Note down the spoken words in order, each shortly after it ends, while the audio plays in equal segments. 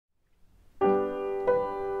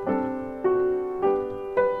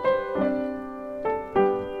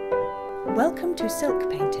Welcome to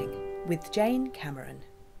Silk Painting with Jane Cameron.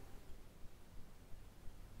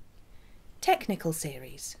 Technical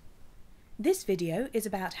series. This video is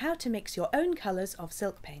about how to mix your own colours of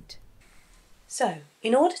silk paint. So,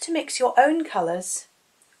 in order to mix your own colours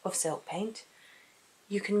of silk paint,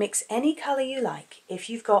 you can mix any colour you like. If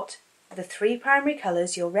you've got the three primary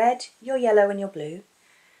colours, your red, your yellow and your blue,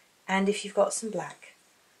 and if you've got some black.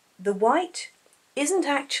 The white isn't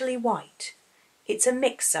actually white, it's a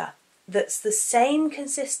mixer that's the same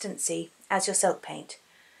consistency as your silk paint,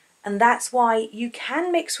 and that's why you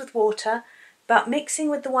can mix with water, but mixing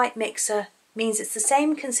with the white mixer means it's the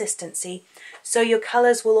same consistency, so your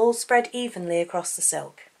colours will all spread evenly across the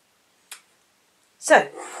silk. So,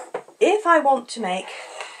 if I want to make,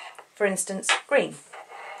 for instance, green,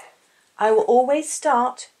 I will always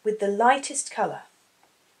start with the lightest colour.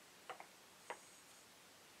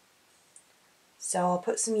 So I'll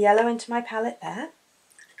put some yellow into my palette there,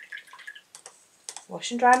 wash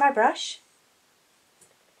and dry my brush,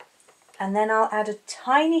 and then I'll add a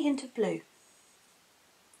tiny hint of blue.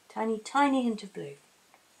 Tiny hint of blue.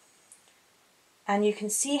 And you can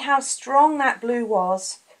see how strong that blue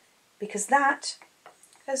was, because that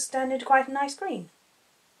has turned into quite a nice green.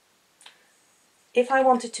 If I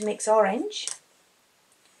wanted to mix orange,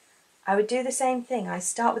 I would do the same thing. I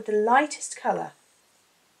start with the lightest colour.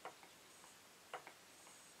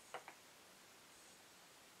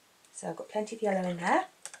 So I've got plenty of yellow in there,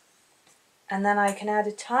 and then I can add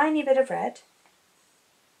a tiny bit of red,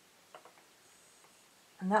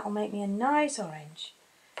 and that will make me a nice orange.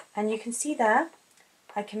 And you can see there,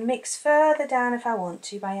 I can mix further down if I want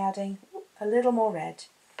to by adding a little more red,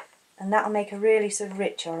 and that will make a really sort of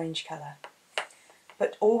rich orange colour.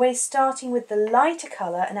 But always starting with the lighter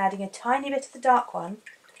colour and adding a tiny bit of the dark one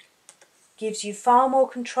gives you far more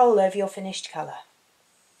control over your finished colour.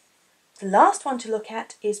 The last one to look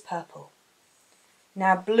at is purple.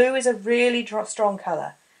 Now blue is a really strong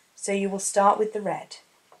colour, so you will start with the red.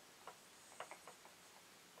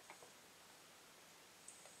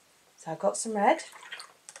 So I've got some red,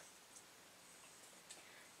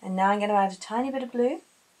 and now I'm going to add a tiny bit of blue,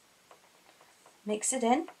 mix it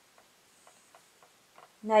in.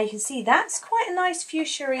 Now you can see that's quite a nice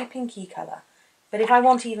fuchsia-y pinky colour, but if I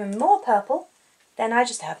want even more purple, then I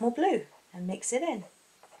just add more blue and mix it in.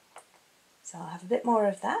 So I'll have a bit more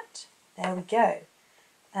of that. There we go.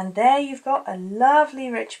 And there you've got a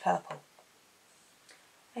lovely rich purple.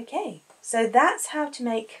 Okay, so that's how to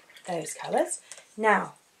make those colours.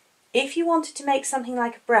 Now, if you wanted to make something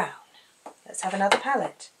like a brown, let's have another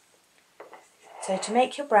palette. So to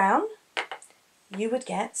make your brown, you would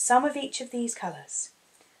get some of each of these colours.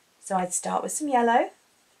 So I'd start with some yellow.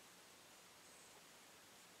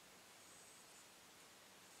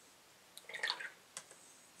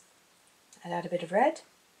 I'd add a bit of red,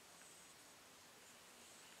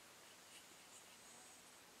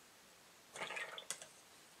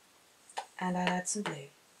 and I'd add some blue.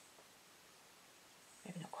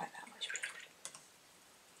 Maybe not quite that much blue.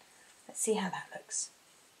 Let's see how that looks.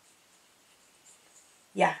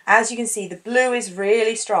 Yeah, as you can see, the blue is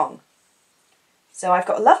really strong. So I've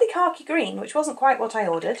got a lovely khaki green, which wasn't quite what I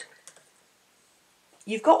ordered.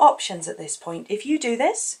 You've got options at this point. If you do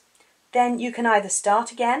this, then you can either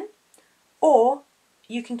start again, or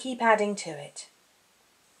you can keep adding to it.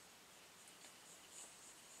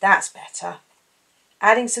 That's better.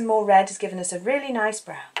 Adding some more red has given us a really nice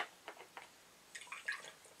brown.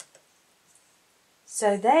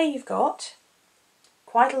 So there you've got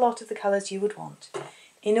quite a lot of the colours you would want.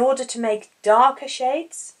 In order to make darker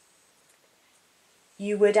shades,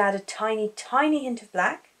 you would add a tiny hint of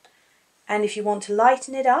black, and if you want to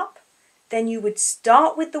lighten it up, then you would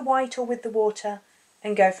start with the white or with the water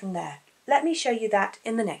and go from there. Let me show you that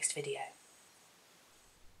in the next video.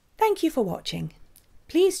 Thank you for watching.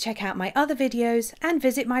 Please check out my other videos and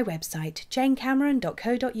visit my website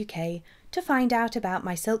janecameron.co.uk to find out about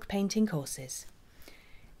my silk painting courses.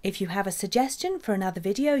 If you have a suggestion for another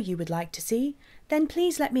video you would like to see, then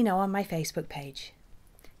please let me know on my Facebook page.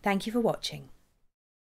 Thank you for watching.